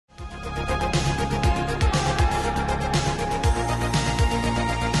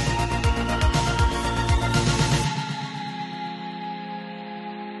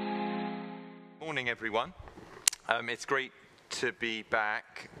morning, everyone. It's great to be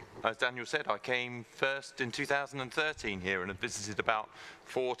back. As Daniel said, I came first in 2013 here and have visited about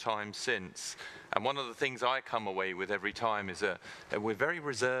 4 times since. And one of the things I come away with every time is that we're very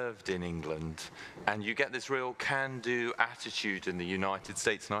reserved in England, and you get this real can-do attitude in the United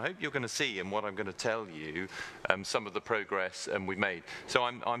States. And I hope you're going to see in what I'm going to tell you some of the progress we've made. So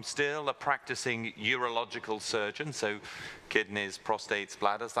I'm still a practicing urological surgeon, so kidneys, prostates,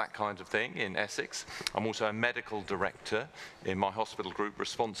 bladders, that kind of thing in Essex. I'm also a medical director in my hospital group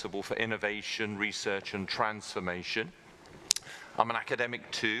responsible for innovation, research and transformation. I'm an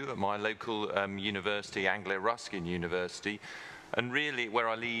academic too at my local university, Anglia Ruskin University, and really where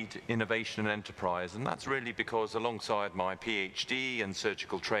I lead innovation and enterprise. And that's really because alongside my PhD and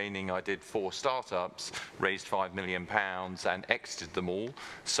surgical training, I did 4 startups, raised £5 million and exited them all.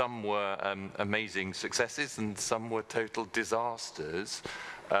 Some were amazing successes and some were total disasters,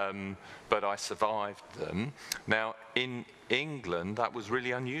 but I survived them. Now, in England, that was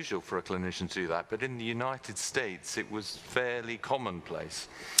really unusual for a clinician to do that, but in the United States, it was fairly commonplace.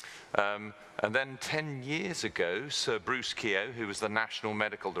 And then 10 years ago, Sir Bruce Keogh, who was the National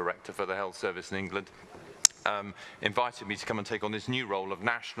Medical Director for the Health Service in England, invited me to come and take on this new role of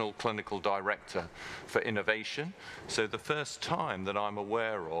National Clinical Director for Innovation. So the first time that I'm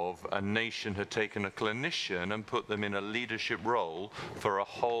aware of a nation had taken a clinician and put them in a leadership role for a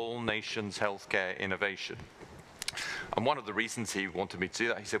whole nation's healthcare innovation. And one of the reasons he wanted me to do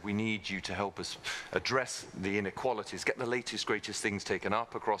that, he said, we need you to help us address the inequalities, get the latest, greatest things taken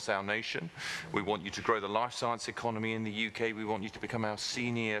up across our nation. We want you to grow the life science economy in the UK. We want you to become our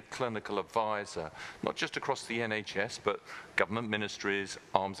senior clinical advisor, not just across the NHS, but government ministries,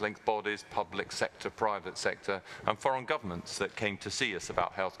 arm's length bodies, public sector, private sector, and foreign governments that came to see us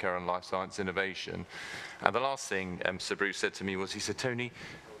about healthcare and life science innovation. And the last thing Sir Bruce said to me was, he said, Tony,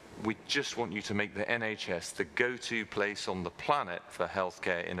 we just want you to make the NHS the go-to place on the planet for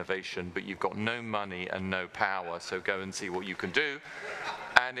healthcare innovation, but you've got no money and no power, so go and see what you can do.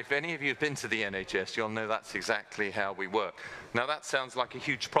 And if any of you have been to the NHS, you'll know that's exactly how we work. Now that sounds like a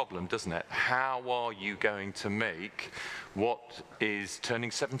huge problem, doesn't it? How are you going to make what is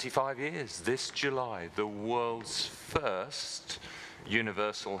turning 75 years this July, the world's first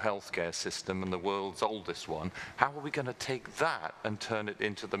universal healthcare system and the world's oldest one? How are we going to take that and turn it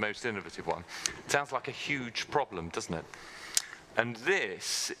into the most innovative one? It sounds like a huge problem, doesn't it? And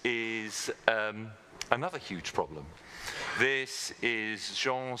this is another huge problem. This is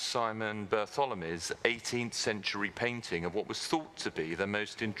Jean-Simon Bartholomew's 18th century painting of what was thought to be the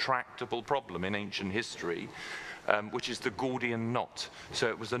most intractable problem in ancient history, which is the Gordian knot. So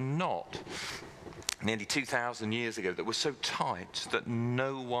it was a knot nearly 2,000 years ago that was so tight that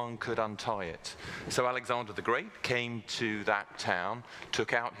no one could untie it. So Alexander the Great came to that town,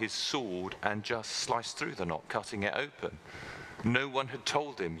 took out his sword and just sliced through the knot, cutting it open. No one had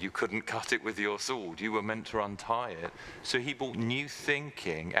told him you couldn't cut it with your sword, you were meant to untie it. So he brought new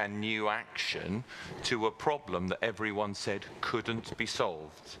thinking and new action to a problem that everyone said couldn't be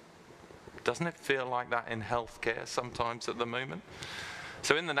solved. Doesn't it feel like that in healthcare sometimes at the moment?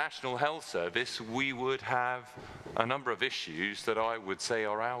 So in the National Health Service, we would have a number of issues that I would say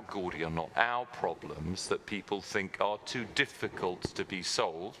are our Gordian knot, our problems that people think are too difficult to be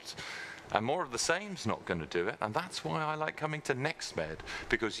solved. And more of the same's not going to do it, and that's why I like coming to NextMed,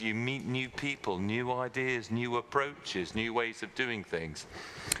 because you meet new people, new ideas, new approaches, new ways of doing things.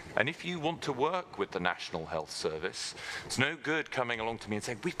 And if you want to work with the National Health Service, it's no good coming along to me and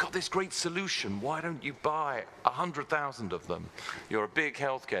saying, we've got this great solution, why don't you buy 100,000 of them? You're a big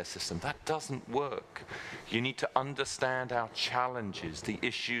healthcare system. That doesn't work. You need to understand our challenges, the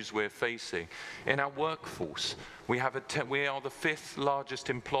issues we're facing. In our workforce, we are the 5th largest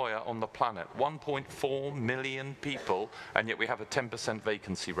employer on the planet, 1.4 million people, and yet we have a 10%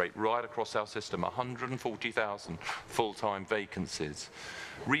 vacancy rate right across our system, 140,000 full-time vacancies.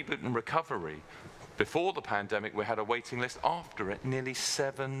 Reboot and recovery. Before the pandemic, we had a waiting list. After it, nearly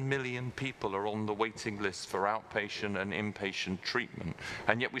 7 million people are on the waiting list for outpatient and inpatient treatment.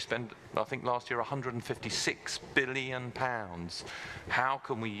 And yet we spend, I think last year, £156 billion. How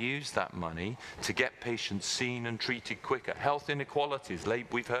can we use that money to get patients seen and treated quicker? Health inequalities,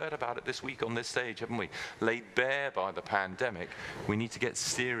 we've heard about it this week on this stage, haven't we? Laid bare by the pandemic. We need to get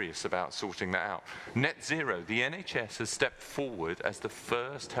serious about sorting that out. Net zero, the NHS has stepped forward as the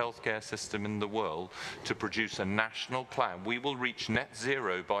first healthcare system in the world to produce a national plan. We will reach net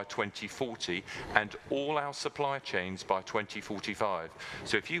zero by 2040 and all our supply chains by 2045.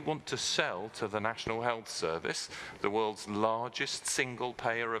 So if you want to sell to the National Health Service, the world's largest single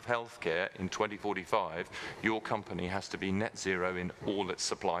payer of healthcare in 2045, your company has to be net zero in all its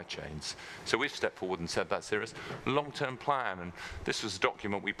supply chains. So we've stepped forward and said that's serious. Long-term plan, and this was a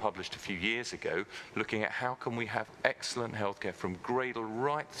document we published a few years ago, looking at how can we have excellent healthcare from cradle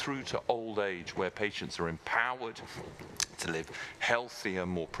right through to old age, where patients are empowered to live healthier,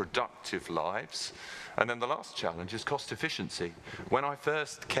 more productive lives. And then the last challenge is cost efficiency. When I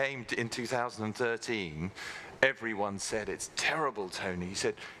first came in 2013, everyone said, it's terrible, Tony. He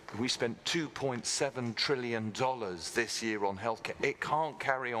said, we spent $2.7 trillion this year on healthcare. It can't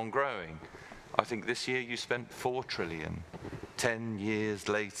carry on growing. I think this year you spent $4 trillion, 10 years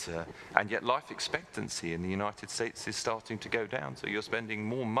later, and yet life expectancy in the United States is starting to go down, so you're spending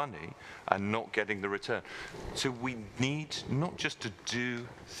more money and not getting the return. So we need not just to do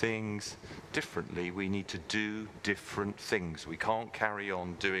things differently, we need to do different things. We can't carry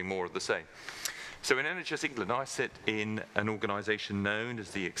on doing more of the same. So in NHS England, I sit in an organisation known as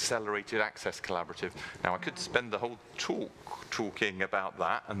the Accelerated Access Collaborative. Now, I could spend the whole talk talking about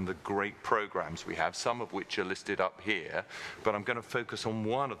that and the great programmes we have, some of which are listed up here, but I'm going to focus on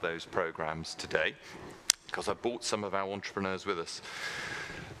one of those programmes today, because I brought some of our entrepreneurs with us.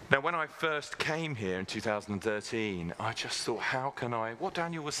 Now, when I first came here in 2013, I just thought, how can I, what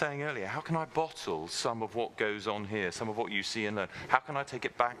Daniel was saying earlier, how can I bottle some of what goes on here, some of what you see and learn? How can I take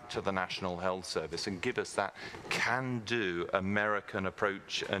it back to the National Health Service and give us that can-do American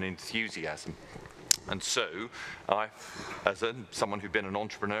approach and enthusiasm? And so, as someone who'd been an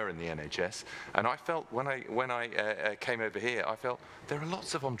entrepreneur in the NHS, and I felt when I came over here, I felt there are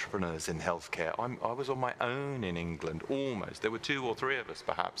lots of entrepreneurs in healthcare. I was on my own in England, almost. There were 2 or 3 of us,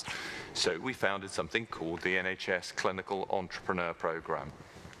 perhaps. So we founded something called the NHS Clinical Entrepreneur Programme.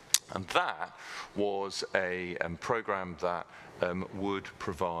 And that was a program that would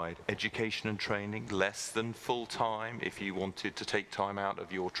provide education and training, less than full-time if you wanted to take time out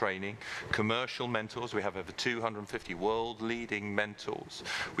of your training. Commercial mentors, we have over 250 world-leading mentors.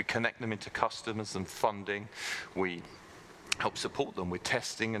 We connect them into customers and funding. We help support them with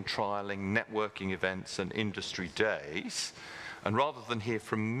testing and trialing, networking events and industry days. And rather than hear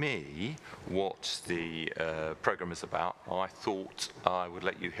from me what the program is about, I thought I would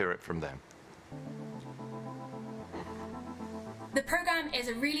let you hear it from them. The programme is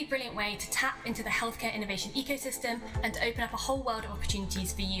a really brilliant way to tap into the healthcare innovation ecosystem and to open up a whole world of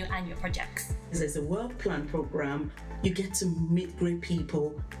opportunities for you and your projects. As a well-planned programme, you get to meet great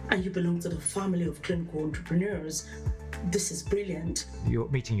people and you belong to the family of clinical entrepreneurs. This is brilliant. You're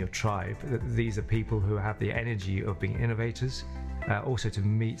meeting your tribe. These are people who have the energy of being innovators, also to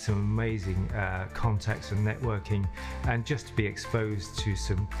meet some amazing contacts and networking, and just to be exposed to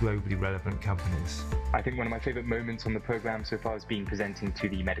some globally relevant companies. I think one of my favourite moments on the programme so far has been presenting to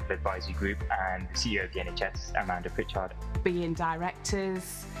the Medical Advisory Group and the CEO of the NHS, Amanda Pritchard. Being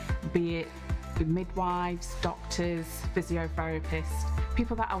directors, be it midwives, doctors, physiotherapists,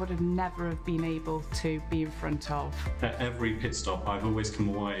 people that I would have never have been able to be in front of. At every pit stop, I've always come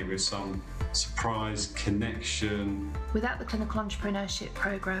away with some surprise connection. Without the Clinical Entrepreneurship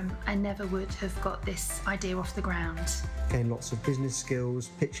Programme, I never would have got this idea off the ground. Gain lots of business skills,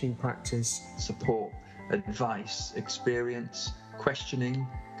 pitching practice. Support, advice, experience, questioning,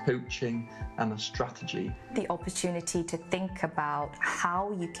 coaching and a strategy. The opportunity to think about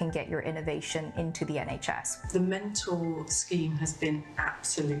how you can get your innovation into the NHS. The mentor scheme has been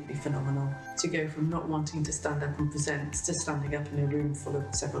absolutely phenomenal. To go from not wanting to stand up and present to standing up in a room full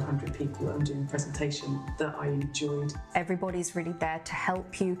of several hundred people and doing a presentation that I enjoyed. Everybody's really there to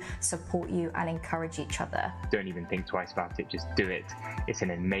help you, support you and encourage each other. Don't even think twice about it, just do it. It's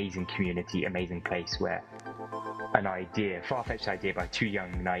an amazing community, amazing place where an idea, far-fetched idea by 2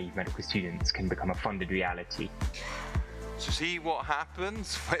 young, naive medical students can become a funded reality. So see what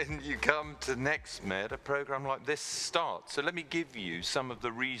happens when you come to NextMed, a program like this starts. So let me give you some of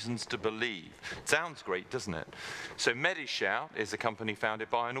the reasons to believe. Sounds great, doesn't it? So MediShout is a company founded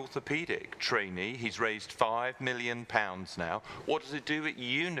by an orthopedic trainee. He's raised £5 million now. What does it do? It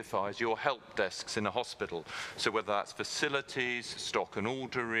unifies your help desks in a hospital. So whether that's facilities, stock and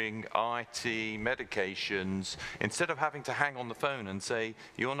ordering, IT, medications, instead of having to hang on the phone and say,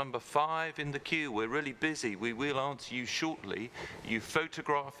 you're number 5 in the queue, we're really busy, we will answer you shortly. shortly. You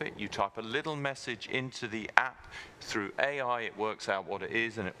photograph it, you type a little message into the app. Through AI, it works out what it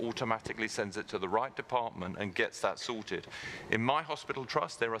is, and it automatically sends it to the right department and gets that sorted. In my hospital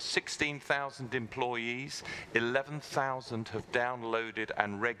trust, there are 16,000 employees. 11,000 have downloaded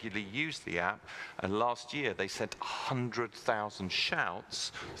and regularly used the app, and last year they sent 100,000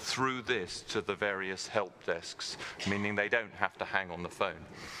 shouts through this to the various help desks, meaning they don't have to hang on the phone.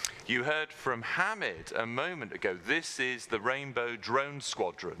 You heard from Hamid a moment ago. This is the Rainbow Drone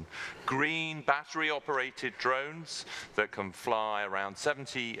Squadron. Green battery-operated drones that can fly around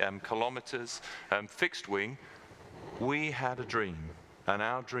 70 kilometers, fixed wing. We had a dream. And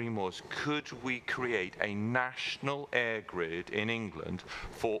our dream was, could we create a national air grid in England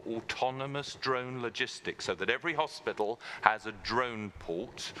for autonomous drone logistics so that every hospital has a drone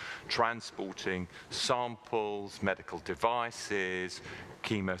port transporting samples, medical devices,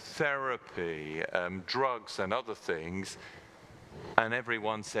 chemotherapy, drugs and other things. And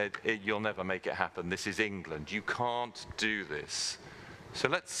everyone said, you'll never make it happen. This is England. You can't do this. So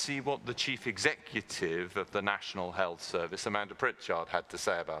let's see what the Chief Executive of the National Health Service, Amanda Pritchard, had to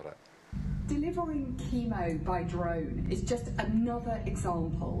say about it. Delivering chemo by drone is just another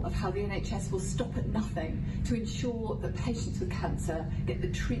example of how the NHS will stop at nothing to ensure that patients with cancer get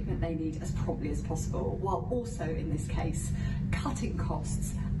the treatment they need as promptly as possible, while also, in this case, cutting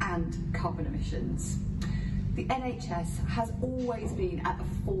costs and carbon emissions. The NHS has always been at the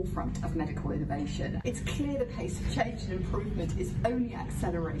forefront of medical innovation. It's clear the pace of change and improvement is only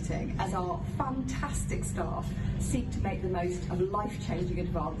accelerating as our fantastic staff seek to make the most of life-changing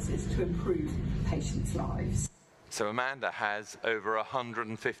advances to improve patients' lives. So Amanda has over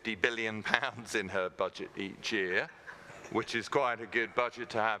 £150 billion in her budget each year, which is quite a good budget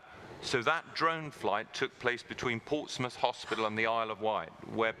to have. So that drone flight took place between Portsmouth Hospital and the Isle of Wight,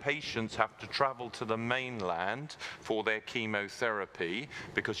 where patients have to travel to the mainland for their chemotherapy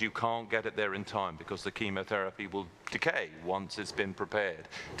because you can't get it there in time because the chemotherapy will decay once it's been prepared.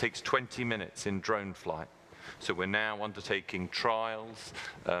 It takes 20 minutes in drone flight. So we're now undertaking trials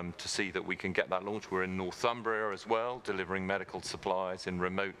to see that we can get that launched. We're in Northumbria as well, delivering medical supplies in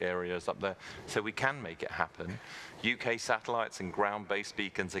remote areas up there. So we can make it happen. UK satellites and ground-based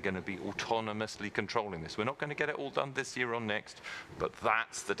beacons are going to be autonomously controlling this. We're not going to get it all done this year or next, but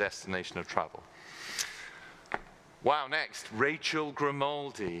that's the destination of travel. Wow, next, Rachel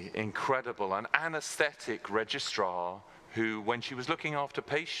Grimaldi, incredible, an anaesthetic registrar who, when she was looking after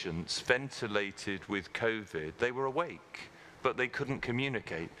patients ventilated with COVID, they were awake, but they couldn't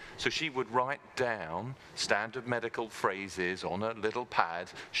communicate. So she would write down standard medical phrases on a little pad,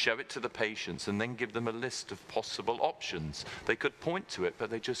 show it to the patients, and then give them a list of possible options. They could point to it, but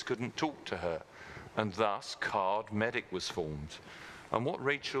they just couldn't talk to her. And thus, Card Medic was formed. And what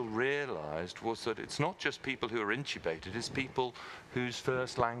Rachel realized was that it's not just people who are intubated, it's people whose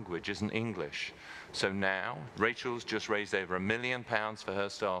first language isn't English. So now, Rachel's just raised over £1 million for her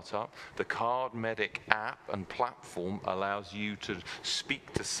startup. The Card Medic app and platform allows you to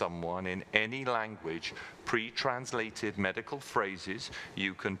speak to someone in any language, pre-translated medical phrases.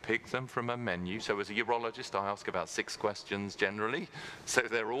 You can pick them from a menu. So as a urologist, I ask about 6 questions generally. So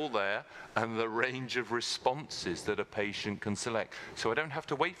they're all there, and the range of responses that a patient can select. So I don't have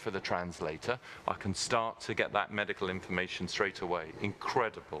to wait for the translator. I can start to get that medical information straight away.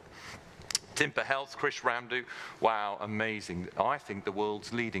 Incredible. Timber Health, Chris Ramdu, wow, amazing. I think the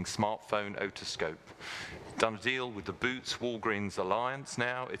world's leading smartphone otoscope. Done a deal with the Boots Walgreens Alliance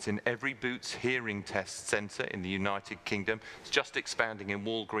now. It's in every Boots hearing test centre in the United Kingdom. It's just expanding in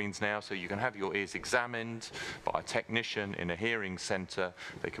Walgreens now, so you can have your ears examined by a technician in a hearing centre.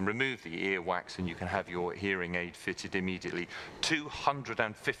 They can remove the earwax and you can have your hearing aid fitted immediately.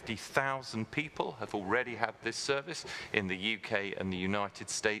 250,000 people have already had this service in the UK and the United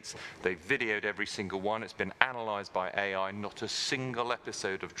States. They've videoed every single one. It's been analysed by AI. Not a single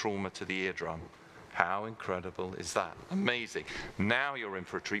episode of trauma to the eardrum. How incredible is that? Amazing. Now you're in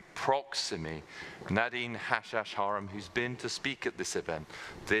for a treat. Proximi, Nadine Hashash-Haram, who's been to speak at this event.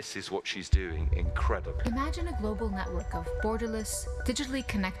 This is what she's doing. Incredible. Imagine a global network of borderless, digitally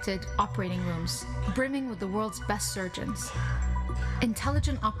connected operating rooms, brimming with the world's best surgeons.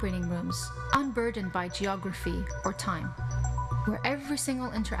 Intelligent operating rooms, unburdened by geography or time, where every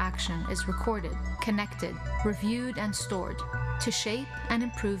single interaction is recorded, connected, reviewed, and stored to shape and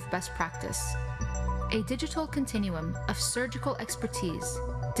improve best practice. A digital continuum of surgical expertise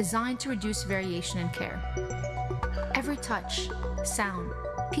designed to reduce variation in care. Every touch, sound,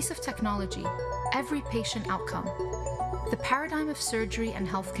 piece of technology, every patient outcome. The paradigm of surgery and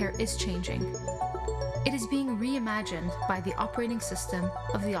healthcare is changing. it is being reimagined by the operating system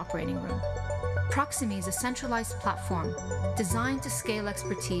of the operating room. Proximie is a centralized platform designed to scale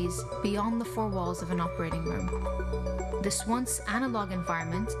expertise beyond the four walls of an operating room. This once analog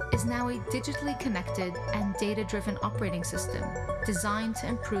environment is now a digitally connected and data-driven operating system designed to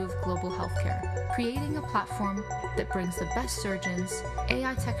improve global healthcare, creating a platform that brings the best surgeons,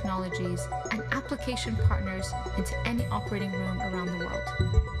 AI technologies, and application partners into any operating room around the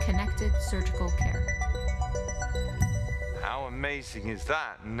world. Connected surgical care. How amazing is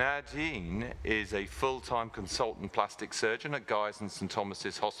that? Nadine is a full-time consultant plastic surgeon at Guy's and St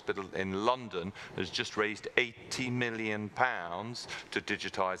Thomas's Hospital in London, has just raised £80 million to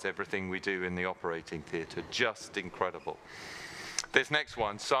digitise everything we do in the operating theatre. Just incredible. This next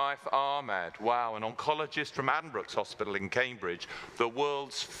one, Saif Ahmed, wow, an oncologist from Addenbrooke's Hospital in Cambridge, the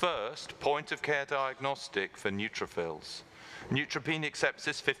world's first point-of-care diagnostic for neutrophils. Neutropenic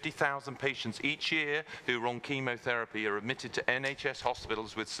sepsis, 50,000 patients each year who are on chemotherapy are admitted to NHS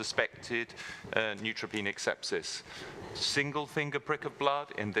hospitals with suspected neutropenic sepsis. Single finger prick of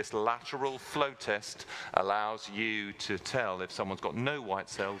blood in this lateral flow test allows you to tell if someone's got no white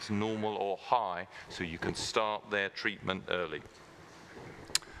cells, normal or high, so you can start their treatment early.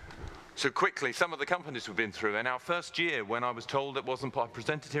 So quickly, some of the companies we've been through. In our first year, when I was told it wasn't, I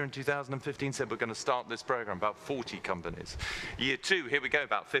presented here in 2015, said we're going to start this program, about 40 companies. Year 2, here we go,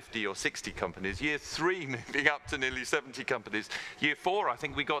 about 50 or 60 companies. Year 3, moving up to nearly 70 companies. Year 4, I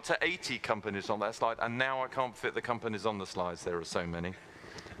think we got to 80 companies on that slide, and now I can't fit the companies on the slides. There are so many.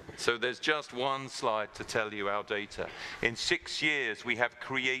 So there's just one slide to tell you our data. In 6 years, we have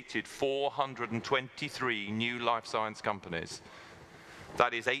created 423 new life science companies.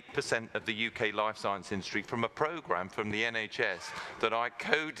 That is 8% of the UK life science industry from a program from the NHS that I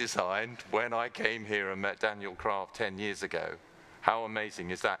co-designed when I came here and met Daniel Kraft 10 years ago. How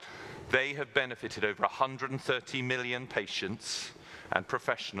amazing is that? They have benefited over 130 million patients and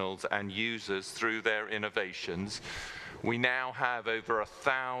professionals and users through their innovations. We now have over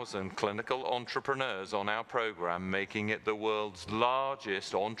 1,000 clinical entrepreneurs on our program, making it the world's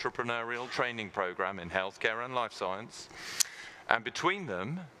largest entrepreneurial training program in healthcare and life science. And between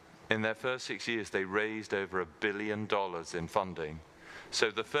them, in their first 6 years, they raised over $1 billion in funding. So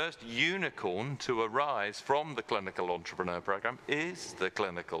the first unicorn to arise from the Clinical Entrepreneur Programme is the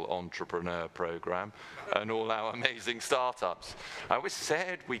Clinical Entrepreneur Programme and all our amazing startups. I always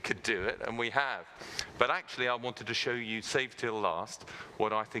said we could do it, and we have. But actually, I wanted to show you, save till last,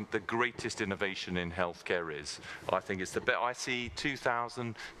 what I think the greatest innovation in healthcare is. I think it's the best. I see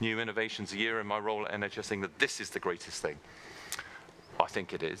 2,000 new innovations a year in my role at NHS, saying that this is the greatest thing. I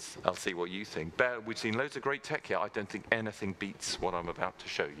think it is. I'll see what you think. We've seen loads of great tech here. I don't think anything beats what I'm about to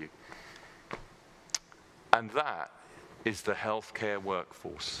show you. And that is the healthcare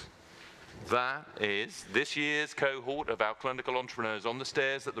workforce. That is this year's cohort of our clinical entrepreneurs on the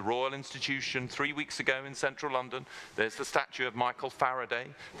stairs at the Royal Institution 3 weeks ago in central London. There's the statue of Michael Faraday.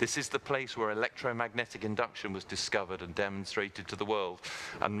 This is the place where electromagnetic induction was discovered and demonstrated to the world.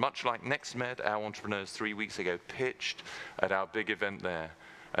 And much like NextMed, our entrepreneurs 3 weeks ago pitched at our big event there.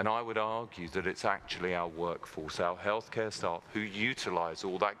 And I would argue that it's actually our workforce, our healthcare staff, who utilize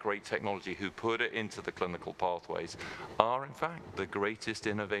all that great technology, who put it into the clinical pathways, are in fact the greatest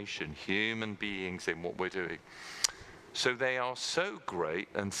innovation, human beings in what we're doing. So they are so great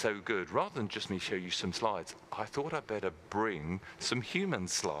and so good. Rather than just me show you some slides, I thought I'd better bring some human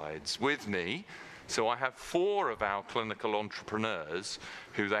slides with me. So I have 4 of our clinical entrepreneurs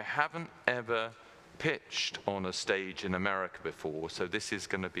who they haven't ever pitched on a stage in America before, so this is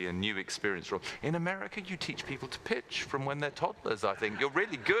going to be a new experience for them. In America, you teach people to pitch from when they're toddlers, I think. You're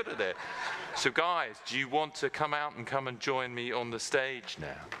really good at it. So guys, do you want to come out and come and join me on the stage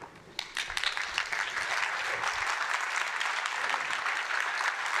now?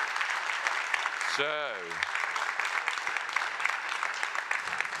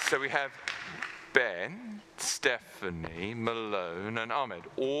 So we have Ben, Stephanie, Malone, and Ahmed,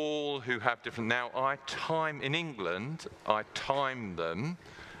 all who have different. Now, in England, I time them,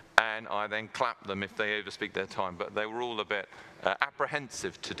 and I then clap them if they overspeak their time. But they were all a bit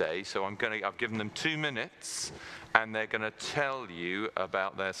apprehensive today, so I've given them 2 minutes, and they're going to tell you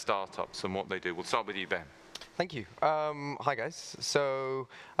about their startups and what they do. We'll start with you, Ben. Thank you. Hi, guys. So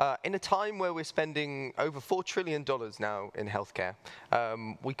in a time where we're spending over $4 trillion now in healthcare,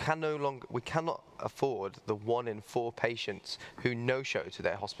 we cannot afford the 1 in 4 patients who no-show to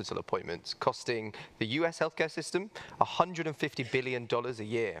their hospital appointments, costing the US healthcare system $150 billion a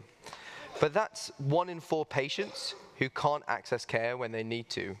year. But that's 1 in 4 patients who can't access care when they need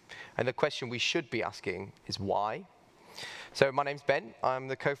to. And the question we should be asking is why? So my name's Ben. I'm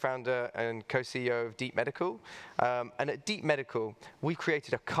the co-founder and co-CEO of Deep Medical. And at Deep Medical, we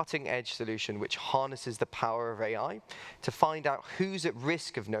created a cutting-edge solution which harnesses the power of AI to find out who's at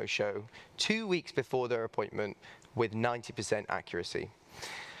risk of no-show 2 weeks before their appointment with 90% accuracy.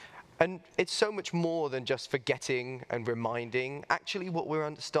 And it's so much more than just forgetting and reminding. Actually, what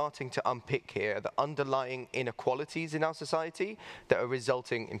we're starting to unpick here are the underlying inequalities in our society that are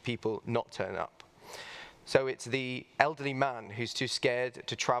resulting in people not turning up. So it's the elderly man who's too scared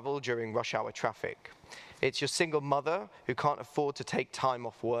to travel during rush hour traffic. It's your single mother who can't afford to take time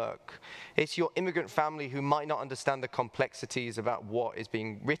off work. It's your immigrant family who might not understand the complexities about what is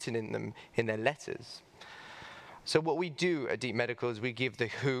being written in them in their letters. So what we do at Deep Medical is we give the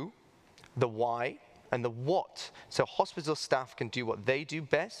who, the why, and the what, so hospital staff can do what they do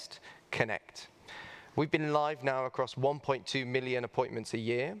best, connect. We've been live now across 1.2 million appointments a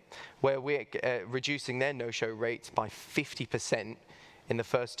year, where we're reducing their no-show rates by 50% in the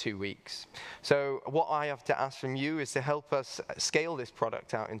first 2 weeks. So what I have to ask from you is to help us scale this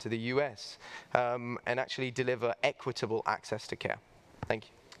product out into the US and actually deliver equitable access to care. Thank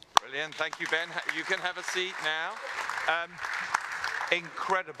you. Brilliant. Thank you, Ben. You can have a seat now.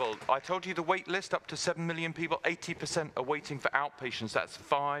 Incredible. I told you the wait list, up to 7 million people, 80% are waiting for outpatients. That's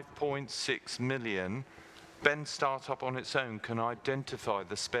 5.6 million. Ben's startup on its own can identify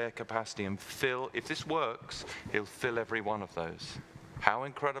the spare capacity and fill, if this works, he'll fill every one of those. How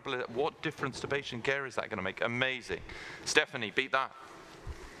incredible is that? What difference to patient care is that going to make? Amazing. Stephanie, beat that.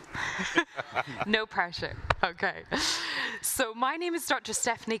 No pressure. Okay. So my name is Dr.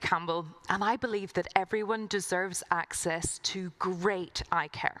 Stephanie Campbell, and I believe that everyone deserves access to great eye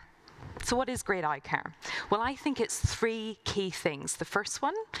care. So what is great eye care? Well, I think it's 3 key things. The first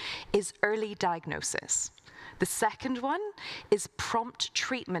one is early diagnosis. The second one is prompt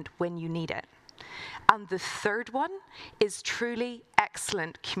treatment when you need it. And the third one is truly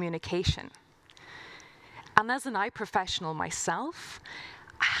excellent communication. And as an eye professional myself,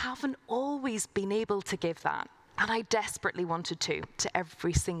 I haven't always been able to give that, and I desperately wanted to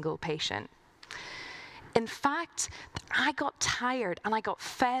every single patient. In fact, I got tired and I got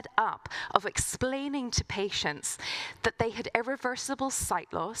fed up of explaining to patients that they had irreversible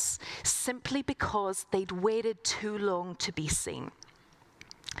sight loss simply because they'd waited too long to be seen.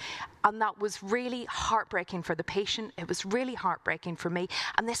 And that was really heartbreaking for the patient. It was really heartbreaking for me.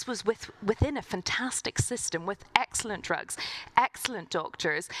 And this was within a fantastic system with excellent drugs, excellent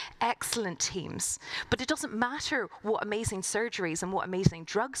doctors, excellent teams. But it doesn't matter what amazing surgeries and what amazing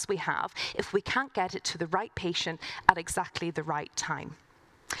drugs we have if we can't get it to the right patient at exactly the right time.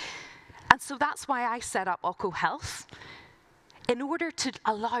 And so that's why I set up Oco Health, in order to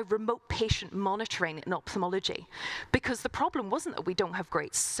allow remote patient monitoring in ophthalmology. Because the problem wasn't that we don't have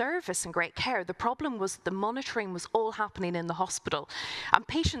great service and great care, the problem was the monitoring was all happening in the hospital. And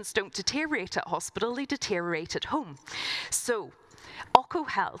patients don't deteriorate at hospital, they deteriorate at home. So, Oco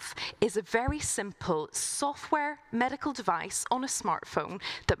Health is a very simple software medical device on a smartphone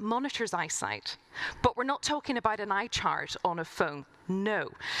that monitors eyesight. But we're not talking about an eye chart on a phone, no.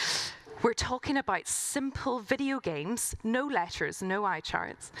 We're talking about simple video games, no letters, no eye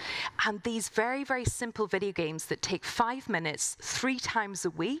charts, and these very, very simple video games that take 5 minutes 3 times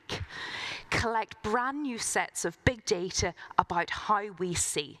a week collect brand new sets of big data about how we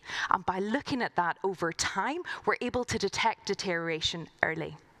see. And by looking at that over time, we're able to detect deterioration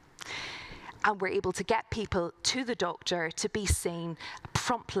early. And we're able to get people to the doctor to be seen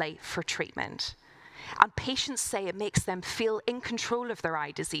promptly for treatment. And patients say it makes them feel in control of their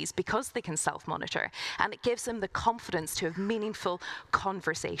eye disease because they can self-monitor, and it gives them the confidence to have meaningful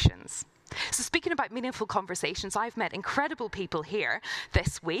conversations. So speaking about meaningful conversations, I've met incredible people here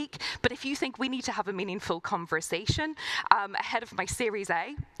this week, but if you think we need to have a meaningful conversation ahead of my Series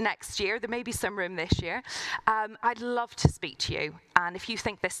A next year, there may be some room this year, I'd love to speak to you. And if you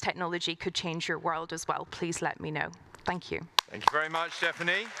think this technology could change your world as well, please let me know. Thank you. Thank you very much,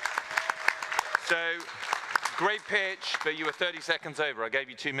 Stephanie. So, great pitch, but you were 30 seconds over. I gave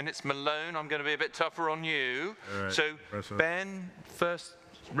you 2 minutes. Malone, I'm going to be a bit tougher on you. Right, so, Ben, first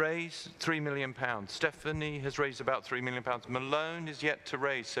raise £3 million. Stephanie has raised about £3 million. Malone is yet to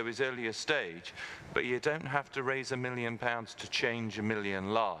raise, so his earlier stage. But you don't have to raise £1 million to change 1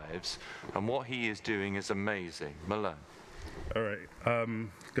 million lives. And what he is doing is amazing. Malone. All right.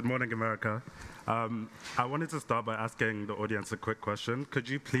 Good morning, America. I wanted to start by asking the audience a quick question. Could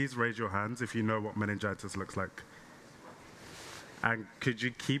you please raise your hands if you know what meningitis looks like? And could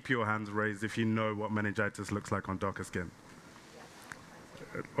you keep your hands raised if you know what meningitis looks like on darker skin?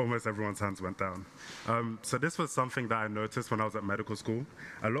 almost everyone's hands went down. So this was something that I noticed when I was at medical school.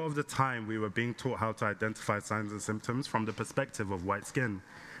 A lot of the time we were being taught how to identify signs and symptoms from the perspective of white skin.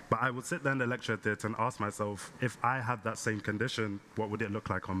 But I would sit there in the lecture theatre and ask myself, if I had that same condition, what would it look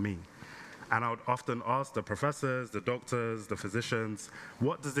like on me? And I would often ask the professors, the doctors, the physicians,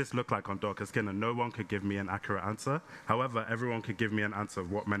 what does this look like on darker skin? And no one could give me an accurate answer. However, everyone could give me an answer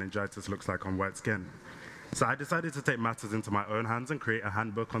of what meningitis looks like on white skin. So I decided to take matters into my own hands and create a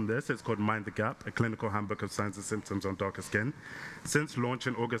handbook on this. It's called Mind the Gap, a clinical handbook of signs and symptoms on darker skin. Since launch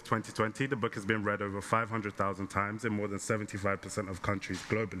in August 2020, the book has been read over 500,000 times in more than 75% of countries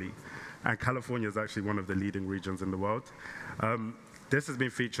globally. And California is actually one of the leading regions in the world. This has been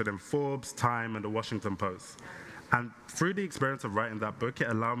featured in Forbes, Time, and the Washington Post. And through the experience of writing that book, it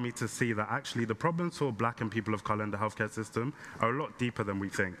allowed me to see that actually the problems for Black and people of color in the healthcare system are a lot deeper than we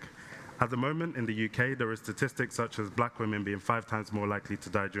think. At the moment in the UK, there are statistics such as Black women being 5 times more likely to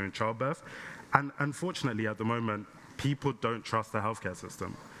die during childbirth. And unfortunately, at the moment, people don't trust the healthcare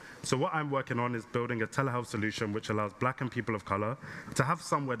system. So what I'm working on is building a telehealth solution which allows Black and people of color to have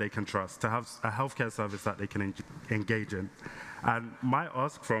somewhere they can trust, to have a healthcare service that they can engage in. And my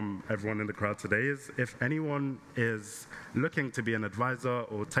ask from everyone in the crowd today is if anyone is looking to be an advisor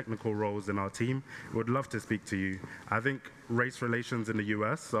or technical roles in our team, would love to speak to you. I think race relations in the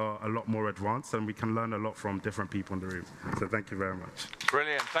US are a lot more advanced and we can learn a lot from different people in the room. So thank you very much.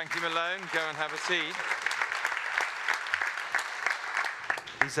 Brilliant. Thank you, Malone. Go and have a seat.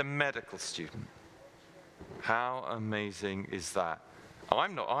 He's a medical student. How amazing is that?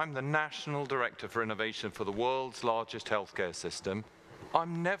 I'm the National Director for Innovation for the world's largest healthcare system.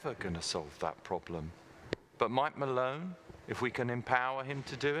 I'm never going to solve that problem. But Mike Malone, if we can empower him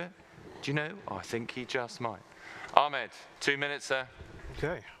to do it, do you know, I think he just might. Ahmed, 2 minutes, sir.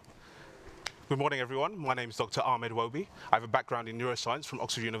 Okay. Good morning, everyone. My name is Dr. Ahmed Wobi. I have a background in neuroscience from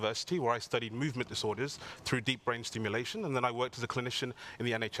Oxford University, where I studied movement disorders through deep brain stimulation, and then I worked as a clinician in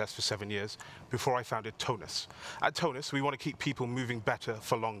the NHS for 7 years before I founded Tonus. At Tonus, we want to keep people moving better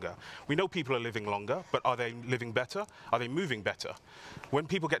for longer. We know people are living longer, but are they living better? Are they moving better? When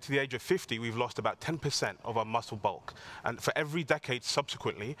people get to the age of 50, we've lost about 10% of our muscle bulk. And for every decade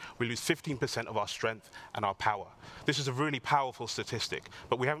subsequently, we lose 15% of our strength and our power. This is a really powerful statistic,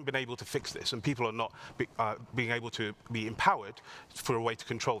 but we haven't been able to fix this. And people are not being able to be empowered for a way to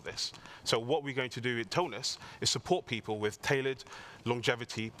control this. So what we're going to do at Tonus is support people with tailored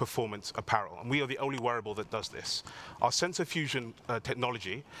longevity performance apparel. And we are the only wearable that does this. Our sensor fusion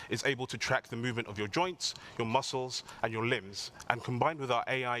technology is able to track the movement of your joints, your muscles, and your limbs. And combined with our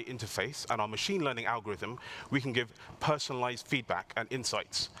AI interface and our machine learning algorithm, we can give personalized feedback and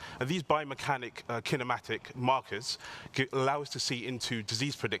insights. And these biomechanic kinematic markers allow us to see into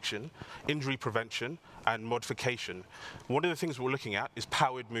disease prediction, injury prevention, and modification. One of the things we're looking at is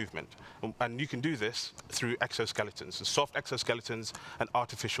powered movement. And you can do this through exoskeletons, so soft exoskeletons and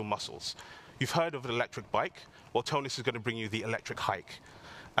artificial muscles. You've heard of an electric bike. Well, Tonus is going to bring you the electric hike.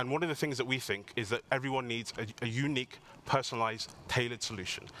 And one of the things that we think is that everyone needs a unique, personalized, tailored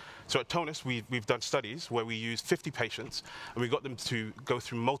solution. So at Tonus, we've done studies where we used 50 patients, and we got them to go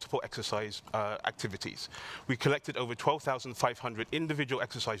through multiple exercise activities. We collected over 12,500 individual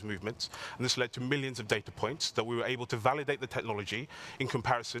exercise movements, and this led to millions of data points that we were able to validate the technology in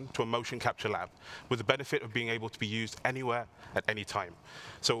comparison to a motion capture lab, with the benefit of being able to be used anywhere at any time.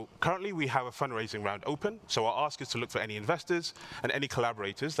 So currently, we have a fundraising round open, so our ask is to look for any investors and any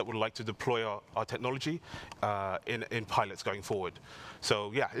collaborators that would like to deploy our technology in pilots going forward.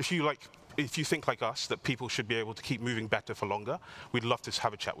 So yeah, if you think like us that people should be able to keep moving better for longer, we'd love to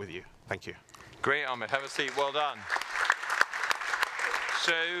have a chat with you. Thank you. Great, Ahmed. Have a seat. Well done.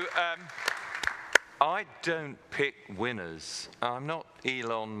 So I don't pick winners. I'm not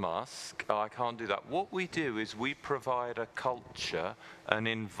Elon Musk. I can't do that. What we do is we provide a culture, an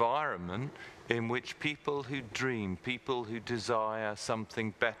environment in which people who dream, people who desire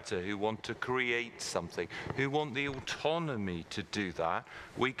something better, who want to create something, who want the autonomy to do that,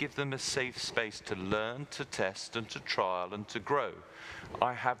 we give them a safe space to learn, to test, and to trial, and to grow.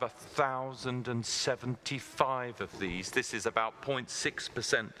 I have 1,075 of these. This is about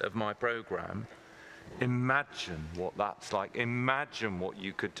 0.6% of my program. Imagine what that's like. Imagine what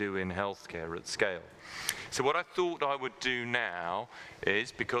you could do in healthcare at scale. So what I thought I would do now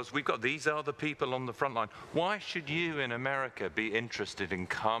is, because we've got, these are the people on the front line, why should you in America be interested in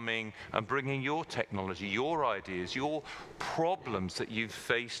coming and bringing your technology, your ideas, your problems that you've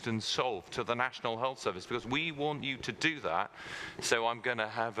faced and solved to the National Health Service? Because we want you to do that. So I'm going to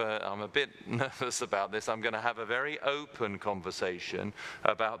have I'm a bit nervous about this, I'm going to have a very open conversation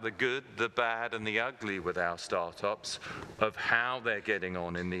about the good, the bad, and the ugly ugly with our startups of how they're getting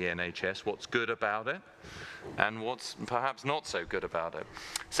on in the NHS, what's good about it, and what's perhaps not so good about it.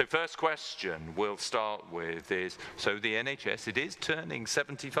 So first question we'll start with is, so the NHS, it is turning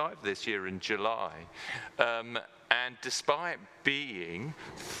 75 this year in July, and despite being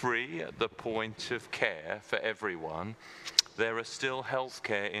free at the point of care for everyone, there are still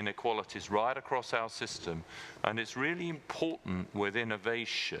healthcare inequalities right across our system, and it's really important with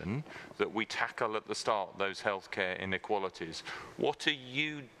innovation that we tackle at the start those healthcare inequalities. What are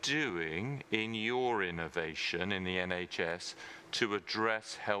you doing in your innovation in the NHS to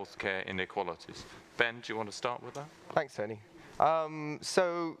address healthcare inequalities? Ben, do you want to start with that? Thanks, Tony.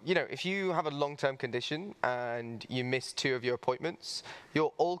 So, you know, if you have a long-term condition and you miss 2 of your appointments,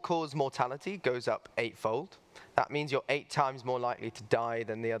 your all-cause mortality goes up 8-fold. That means you're 8 times more likely to die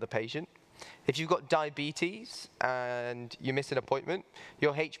than the other patient. If you've got diabetes and you miss an appointment,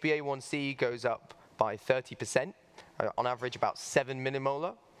 your HbA1c goes up by 30%, on average about 7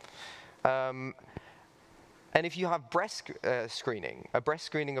 millimolar. And if you have breast screening, a breast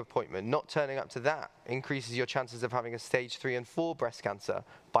screening appointment, not turning up to that increases your chances of having a stage 3 and 4 breast cancer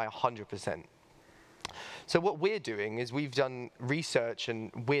by 100%. So what we're doing is we've done research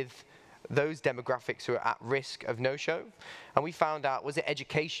and with those demographics who are at risk of no-show, and we found out, was it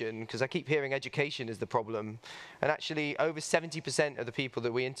education? Because I keep hearing education is the problem, and actually over 70% of the people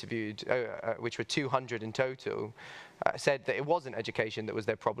that we interviewed, which were 200 in total, said that it wasn't education that was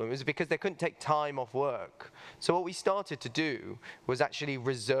their problem. It was because they couldn't take time off work. So what we started to do was actually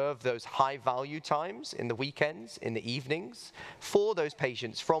reserve those high-value times in the weekends, in the evenings, for those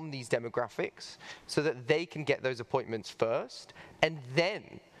patients from these demographics, so that they can get those appointments first, and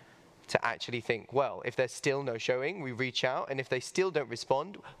then to actually think, well, if there's still no showing, we reach out, and if they still don't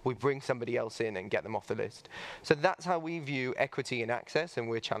respond, we bring somebody else in and get them off the list. So that's how we view equity in access, and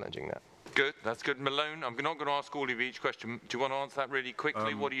we're challenging that. Good, that's good. Malone, I'm not going to ask all of you each question. Do you want to answer that really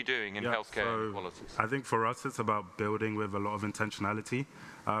quickly? What are you doing in healthcare inequalities? I think for us, it's about building with a lot of intentionality.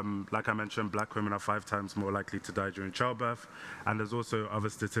 Like I mentioned, black women are 5 times more likely to die during childbirth, and there's also other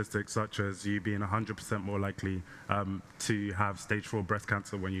statistics such as you being 100% more likely to have stage 4 breast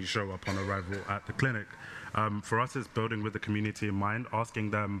cancer when you show up on arrival at the clinic. For us, it's building with the community in mind,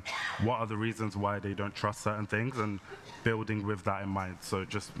 asking them what are the reasons why they don't trust certain things, and building with that in mind. So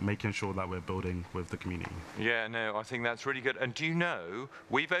just making sure that we're building with the community. Yeah, no, I think that's really good. And do you know,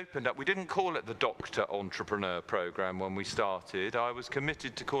 we've opened up, we didn't call it the Doctor Entrepreneur Programme when we started. I was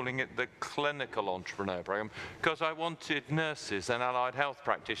committed to calling it the Clinical Entrepreneur Programme because I wanted nurses and allied health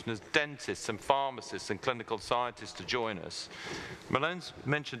practitioners, dentists and pharmacists and clinical scientists to join us. Malone's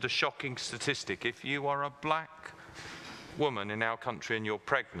mentioned a shocking statistic. If you are a black woman in our country and you're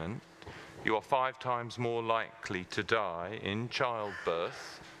pregnant, you are 5 times more likely to die in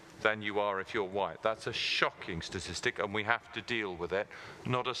childbirth than you are if you're white. That's a shocking statistic, and we have to deal with it.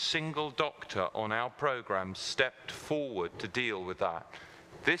 Not a single doctor on our programme stepped forward to deal with that.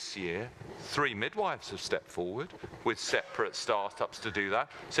 This year, 3 midwives have stepped forward with separate startups to do that.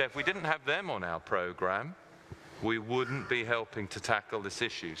 So if we didn't have them on our programme, we wouldn't be helping to tackle this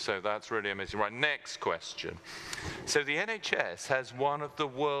issue. So that's really amazing. Right, next question. So the NHS has one of the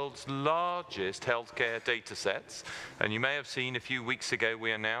world's largest healthcare data sets. And you may have seen a few weeks ago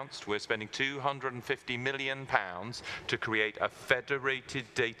we announced we're spending £250 million to create a federated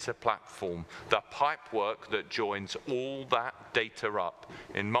data platform, the pipework that joins all that data up.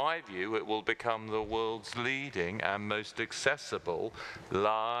 In my view, it will become the world's leading and most accessible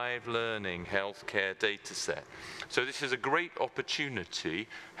live learning healthcare data set. So this is a great opportunity.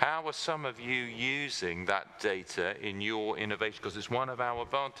 How are some of you using that data in your innovation? Because it's one of our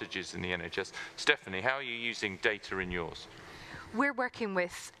advantages in the NHS. Stephanie, how are you using data in yours? We're working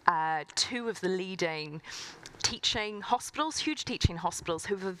with 2 of the leading teaching hospitals, huge teaching hospitals,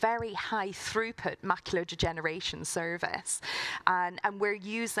 who have a very high throughput macular degeneration service. And we're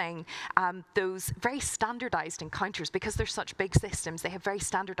using those very standardized encounters because they're such big systems. They have very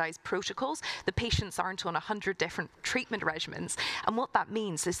standardized protocols. The patients aren't on 100 different treatment regimens. And what that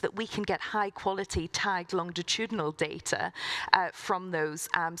means is that we can get high quality tagged longitudinal data from those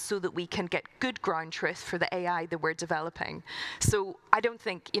so that we can get good ground truth for the AI that we're developing. So I don't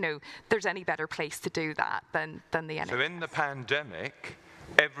think, you know, there's any better place to do that than the NHS. So in the pandemic,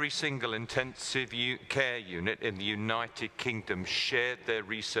 every single intensive care unit in the United Kingdom shared their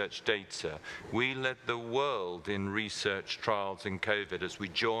research data. We led the world in research trials in COVID as we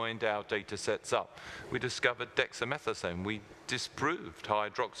joined our data sets up. We discovered dexamethasone. We disproved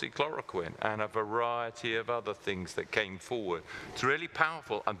hydroxychloroquine and a variety of other things that came forward. It's really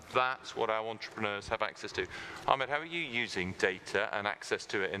powerful, and that's what our entrepreneurs have access to. Ahmed, how are you using data and access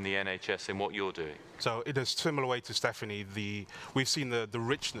to it in the NHS in what you're doing? So in a similar way to Stephanie, we've seen the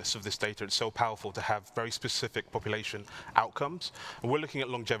richness of this data. It's so powerful to have very specific population outcomes. And we're looking at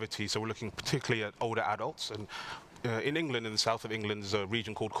longevity, so we're looking particularly at older adults. And in England, in the south of England, there's a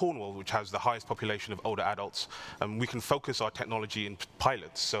region called Cornwall, which has the highest population of older adults. We can focus our technology in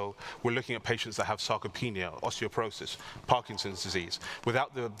pilots. So we're looking at patients that have sarcopenia, osteoporosis, Parkinson's disease.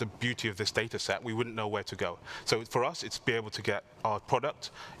 Without the beauty of this data set, we wouldn't know where to go. So for us, it's be able to get our product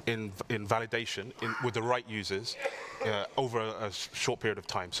in validation with the right users over a short period of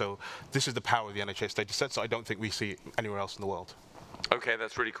time. So this is the power of the NHS data set, so I don't think we see anywhere else in the world. Okay,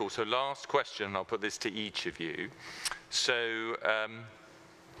 that's really cool. So last question, I'll put this to each of you. So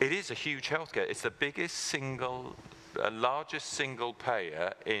it is a huge healthcare. It's the biggest largest single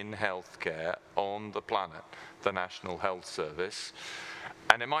payer in healthcare on the planet, the National Health Service.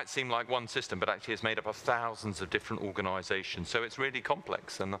 And it might seem like one system, but actually it's made up of thousands of different organizations. So it's really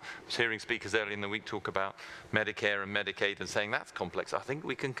complex. And I was hearing speakers earlier in the week talk about Medicare and Medicaid and saying that's complex. I think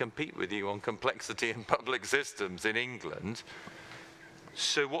we can compete with you on complexity in public systems in England.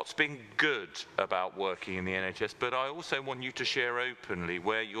 So what's been good about working in the NHS? But I also want you to share openly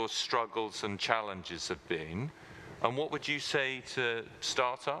where your struggles and challenges have been. And what would you say to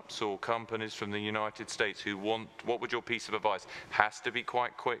startups or companies from the United States who what would your piece of advice? Has to be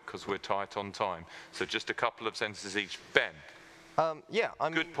quite quick because we're tight on time. So just a couple of sentences each. Ben.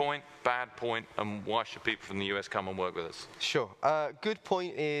 Good point, bad point, and why should people from the US come and work with us? Sure. Good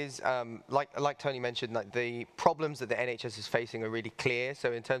point is, like Tony mentioned, like the problems that the NHS is facing are really clear.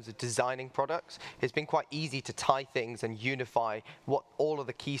 So in terms of designing products, it's been quite easy to tie things and unify what all of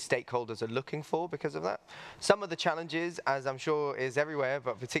the key stakeholders are looking for because of that. Some of the challenges, as I'm sure is everywhere,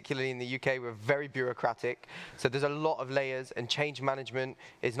 but particularly in the UK, we're very bureaucratic. So there's a lot of layers, and change management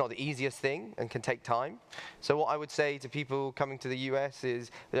is not the easiest thing and can take time. So what I would say to people coming to the US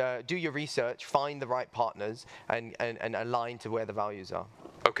is do your research, find the right partners, and align to where the values are.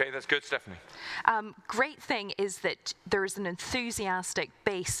 Okay, that's good, Stephanie. Great thing is that there's an enthusiastic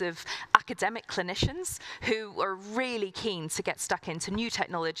base of academic clinicians who are really keen to get stuck into new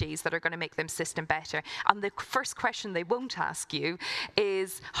technologies that are going to make them system better. And the first question they won't ask you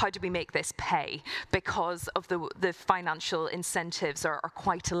is, how do we make this pay? Because of the financial incentives are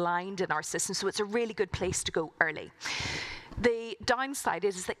quite aligned in our system, so it's a really good place to go early. The downside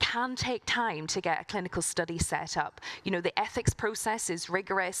is that it can take time to get a clinical study set up. You know, the ethics process is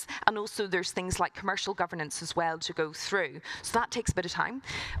rigorous, and also there's things like commercial governance as well to go through. So that takes a bit of time.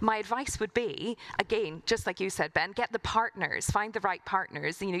 My advice would be, again, just like you said, Ben, get the partners, find the right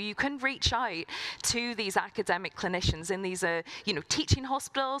partners. You know, you can reach out to these academic clinicians in these, you know, teaching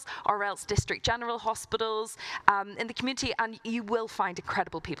hospitals or else district general hospitals in the community, and you will find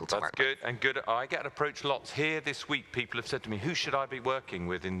incredible people to work with. That's good, and good. I get approached lots here this week. People have said to me, who should I be working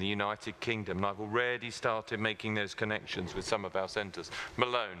with in the United Kingdom? And I've already started making those connections with some of our centres.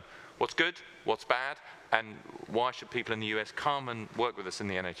 Malone, what's good, what's bad, and why should people in the US come and work with us in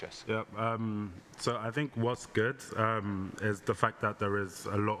the NHS? Yeah, so I think what's good is the fact that there is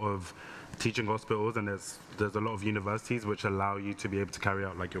a lot of teaching hospitals, and there's a lot of universities which allow you to be able to carry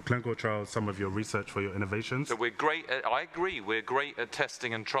out like your clinical trials, some of your research for your innovations. So we're great at, I agree, we're great at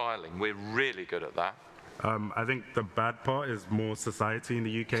testing and trialling. We're really good at that. I think the bad part is more society in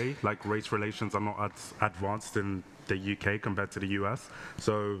the UK, like race relations are not as advanced in the UK compared to the US.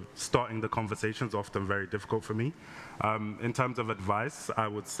 So starting the conversation is often very difficult for me. In terms of advice, I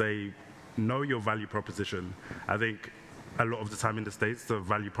would say know your value proposition. I think a lot of the time in the States, the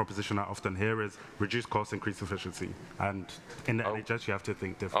value proposition I often hear is reduce costs, increase efficiency. And in the NHS, you have to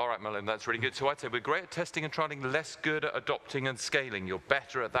think different. All right, Malone, that's really good. So I'd say we're great at testing and trialing, less good at adopting and scaling. You're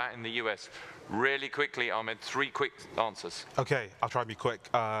better at that in the US. Really quickly, Ahmed, 3 quick answers. Okay, I'll try to be quick.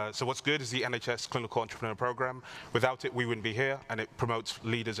 So what's good is the NHS Clinical Entrepreneur Programme. Without it, we wouldn't be here, and it promotes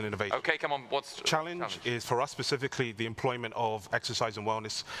leaders and innovation. Okay, come on, what's challenge is for us specifically the employment of exercise and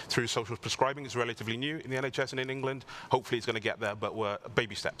wellness through social prescribing is relatively new in the NHS and in England. Hopefully it's going to get there, but we're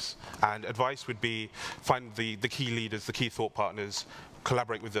baby steps. And advice would be find the key leaders, the key thought partners,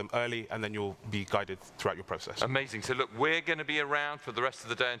 collaborate with them early, and then you'll be guided throughout your process. Amazing. So look, we're going to be around for the rest of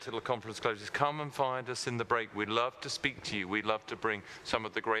the day until the conference closes. Come and find us in the break. We'd love to speak to you. We'd love to bring some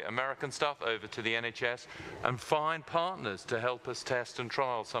of the great American stuff over to the NHS and find partners to help us test and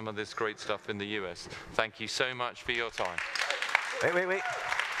trial some of this great stuff in the US. Thank you so much for your time. Wait.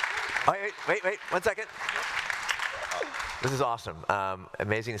 1 second. This is awesome.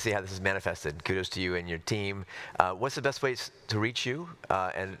 Amazing to see how this is manifested. Kudos to you and your team. What's the best ways to reach you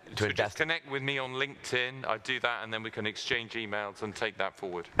and to invest? Just connect with me on LinkedIn. I do that, and then we can exchange emails and take that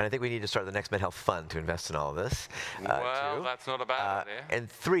forward. And I think we need to start the NextMed Health Fund to invest in all of this. Well, that's not a bad idea. And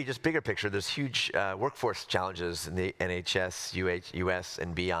 3, just bigger picture, there's huge workforce challenges in the NHS, US,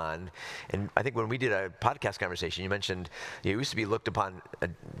 and beyond. And I think when we did a podcast conversation, you mentioned it used to be looked upon,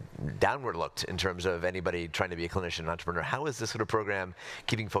 downward looked in terms of anybody trying to be a clinician, an entrepreneur. How is this sort of program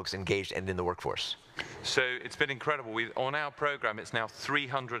keeping folks engaged and in the workforce? So it's been incredible. On our program, it's now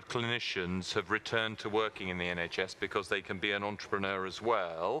 300 clinicians have returned to working in the NHS because they can be an entrepreneur as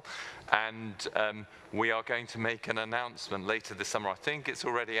well. And we are going to make an announcement later this summer. I think it's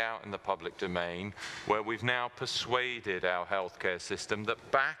already out in the public domain, where we've now persuaded our healthcare system that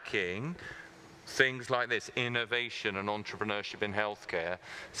backing things like this, innovation and entrepreneurship in healthcare.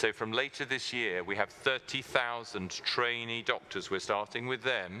 So from later this year, we have 30,000 trainee doctors. We're starting with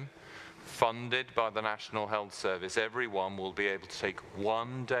them, funded by the National Health Service. Everyone will be able to take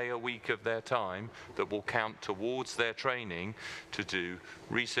 1 day a week of their time that will count towards their training to do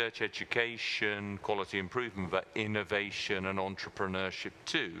research, education, quality improvement, but innovation and entrepreneurship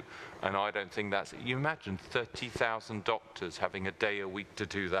too. And I don't think that's, you imagine 30,000 doctors having a day a week to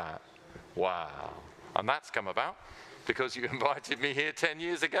do that. Wow. And that's come about because you invited me here 10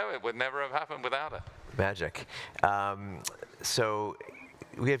 years ago. It would never have happened without it. Magic. So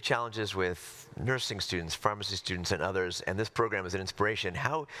we have challenges with nursing students, pharmacy students, and others, and this program is an inspiration.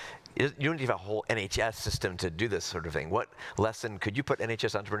 You don't need a whole NHS system to do this sort of thing. What lesson could you put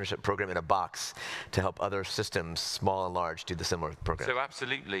NHS Entrepreneurship Program in a box to help other systems, small and large, do the similar program? So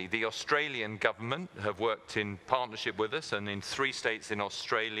absolutely. The Australian government have worked in partnership with us, and in 3 states in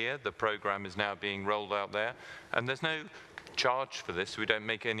Australia, the program is now being rolled out there. And there's no charge for this. We don't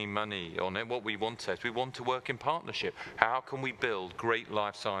make any money on it. What we want is we want to work in partnership. How can we build great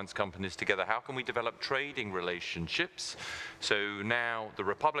life science companies together? How can we develop trading relationships? So now the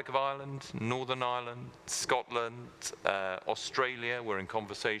Republic of Ireland, Northern Ireland, Scotland, Australia, we're in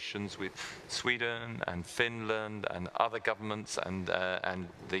conversations with Sweden and Finland and other governments and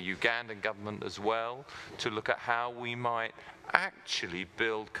the Ugandan government as well to look at how we might actually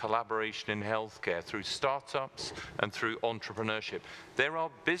build collaboration in healthcare through startups and through entrepreneurship. There are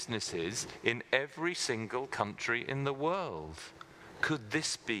businesses in every single country in the world. Could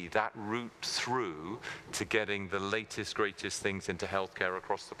this be that route through to getting the latest, greatest things into healthcare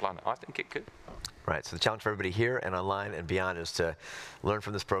across the planet? I think it could. Right, so the challenge for everybody here and online and beyond is to learn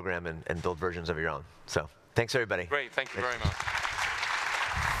from this program and build versions of your own. So thanks, everybody. Great, thank you very much.